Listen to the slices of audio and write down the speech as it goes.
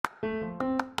I'm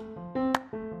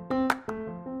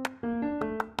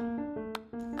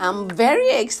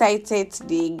very excited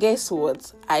today. Guess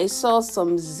what? I saw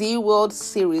some Z World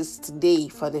series today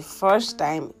for the first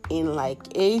time in like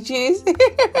ages.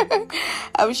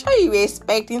 I'm sure you were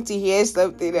expecting to hear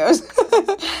something else.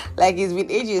 Like it's been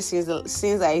ages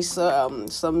since I saw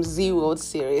some Z World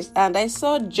series, and I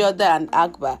saw Joda and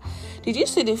Akbar. Did you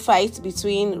see the fight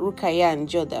between Rukaya and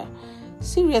Joda?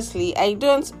 Seriously, I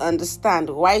don't understand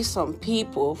why some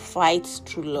people fight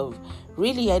through love.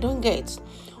 Really, I don't get.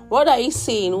 What are you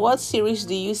seeing? What series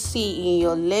do you see in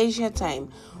your leisure time?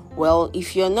 Well,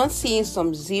 if you're not seeing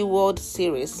some Z World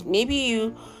series, maybe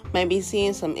you might be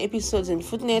seeing some episodes in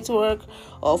Food Network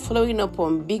or following up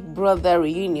on Big Brother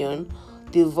Reunion,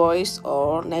 The Voice,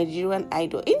 or Nigerian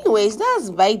Idol. Anyways,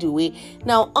 that's by the way.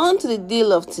 Now, on to the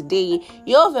deal of today.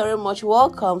 You're very much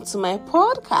welcome to my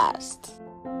podcast.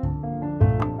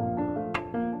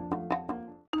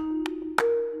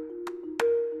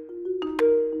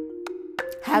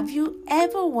 Have you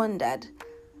ever wondered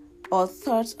or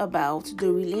thought about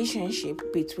the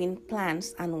relationship between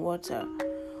plants and water?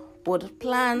 Would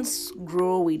plants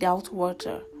grow without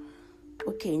water?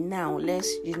 Okay, now let's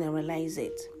generalize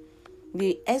it.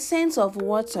 The essence of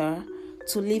water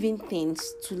to living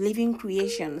things, to living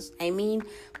creations, I mean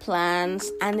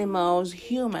plants, animals,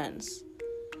 humans.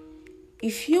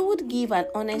 If you would give an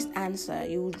honest answer,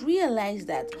 you would realize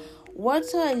that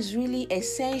water is really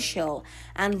essential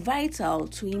and vital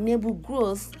to enable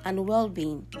growth and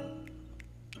well-being.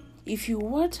 If you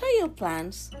water your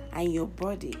plants and your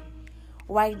body,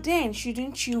 why then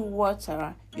shouldn't you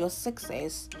water your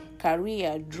success,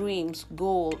 career, dreams,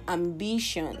 goal,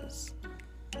 ambitions?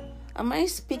 Am I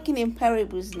speaking in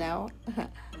parables now?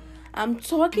 I'm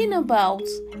talking about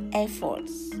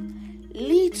efforts.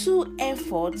 Little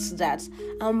efforts that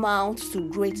amount to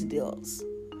great deals.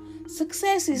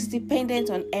 Success is dependent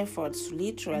on efforts,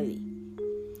 literally.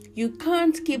 You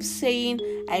can't keep saying,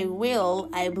 I will,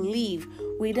 I believe,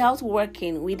 without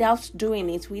working, without doing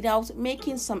it, without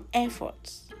making some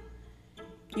efforts.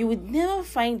 You would never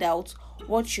find out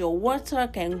what your water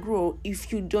can grow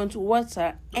if you don't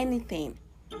water anything.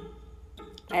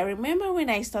 I remember when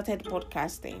I started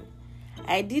podcasting,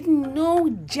 I didn't know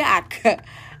jack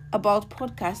about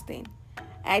podcasting.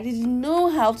 I didn't know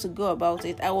how to go about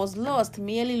it. I was lost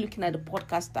merely looking at the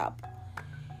podcast app.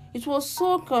 It was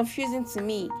so confusing to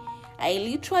me. I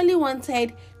literally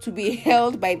wanted to be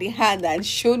held by the hand and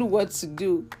shown what to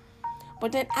do.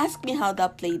 But then ask me how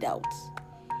that played out.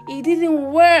 It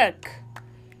didn't work.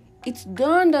 It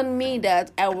dawned on me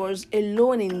that I was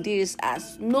alone in this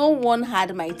as no one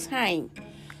had my time.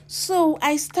 So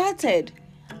I started,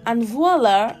 and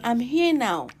voila, I'm here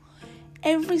now.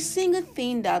 Every single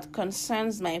thing that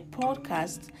concerns my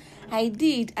podcast, I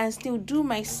did and still do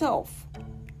myself.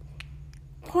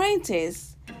 Point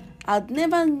is, I'd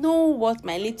never know what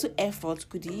my little effort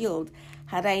could yield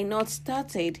had I not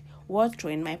started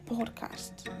watering my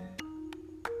podcast.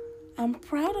 I'm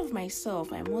proud of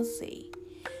myself, I must say.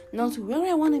 Not where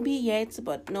I want to be yet,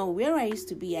 but not where I used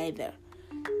to be either.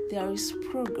 There is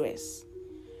progress.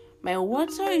 My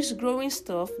water is growing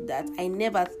stuff that I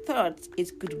never thought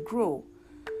it could grow.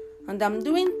 And I'm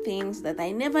doing things that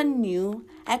I never knew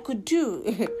I could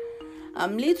do.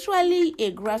 I'm literally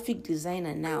a graphic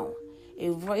designer now, a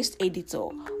voice editor,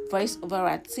 voice-over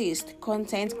artist,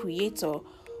 content creator,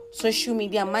 social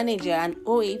media manager, and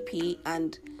OAP,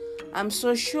 and I'm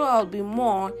so sure I'll be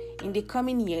more in the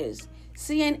coming years.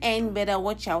 CNN better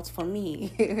watch out for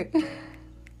me.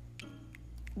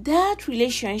 That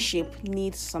relationship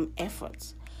needs some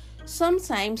effort.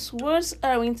 Sometimes words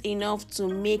aren't enough to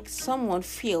make someone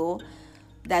feel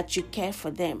that you care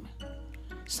for them.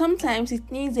 Sometimes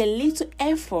it needs a little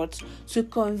effort to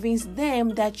convince them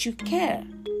that you care.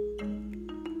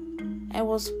 I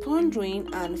was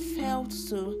pondering and felt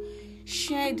to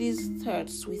share these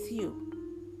thoughts with you.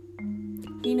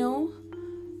 You know,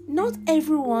 not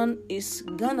everyone is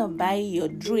gonna buy your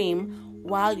dream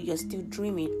while you're still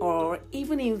dreaming, or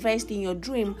even invest in your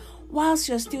dream whilst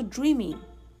you're still dreaming.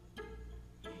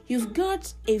 You've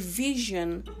got a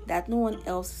vision that no one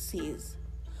else sees.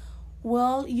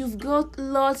 Well, you've got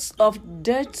lots of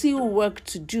dirty work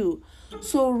to do.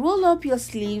 So roll up your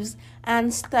sleeves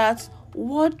and start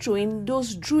watering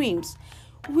those dreams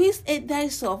with a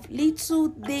dose of little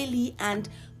daily and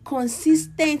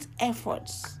consistent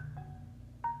efforts.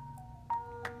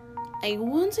 I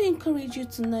want to encourage you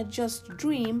to not just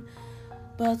dream,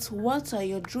 but water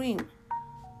your dream.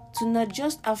 To not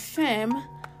just affirm,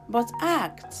 but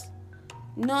act.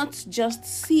 Not just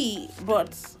see,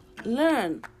 but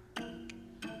learn.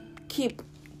 Keep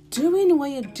doing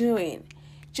what you're doing.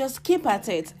 Just keep at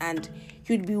it and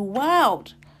you'd be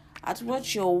wowed at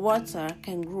what your water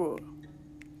can grow.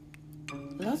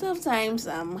 A lot of times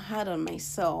I'm hard on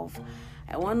myself.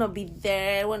 I want to be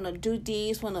there, want to do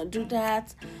this, want to do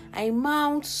that. I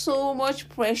mount so much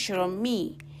pressure on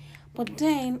me. But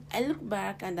then I look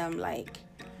back and I'm like,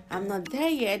 I'm not there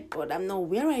yet, but I'm not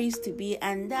where I used to be.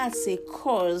 And that's a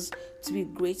cause to be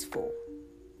grateful.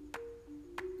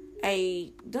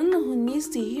 I don't know who needs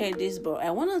to hear this, but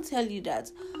I want to tell you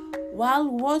that while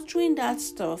watering that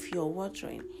stuff you're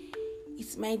watering,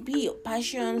 it might be your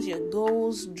passions, your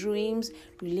goals, dreams,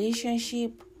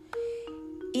 relationship.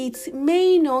 It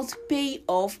may not pay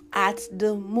off at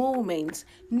the moment.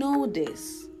 Know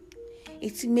this.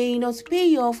 It may not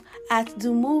pay off at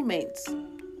the moment.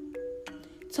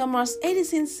 Thomas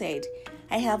Edison said,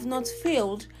 I have not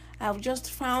failed. I've just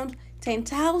found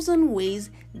 10,000 ways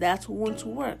that won't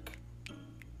work.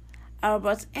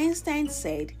 Albert Einstein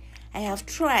said, I have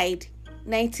tried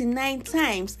 99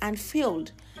 times and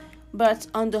failed, but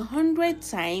on the 100th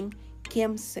time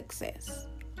came success.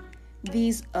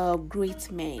 These are great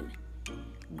men,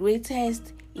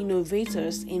 greatest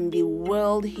innovators in the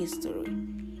world history.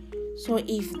 So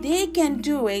if they can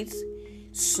do it,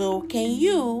 so can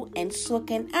you and so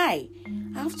can I.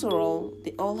 After all,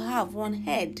 they all have one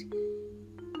head.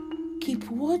 Keep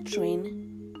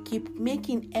watering, keep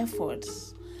making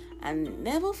efforts, and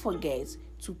never forget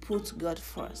to put God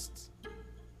first.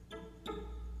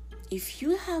 If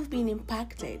you have been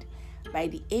impacted by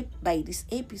this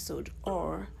episode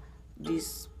or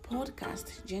this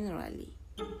podcast generally,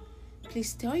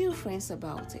 please tell your friends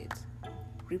about it.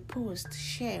 Repost,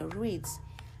 share, rate,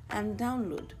 and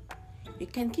download. You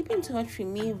can keep in touch with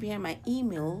me via my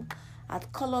email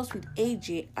at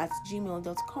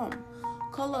colorswithaj@gmail.com.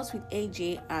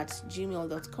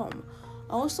 colorswithaj@gmail.com.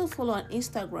 Also follow on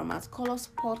Instagram at Colors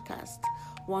Podcast.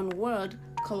 One word,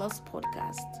 Colors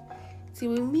Podcast.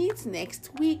 Till we meet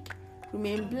next week,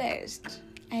 remain blessed.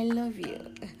 I love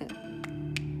you.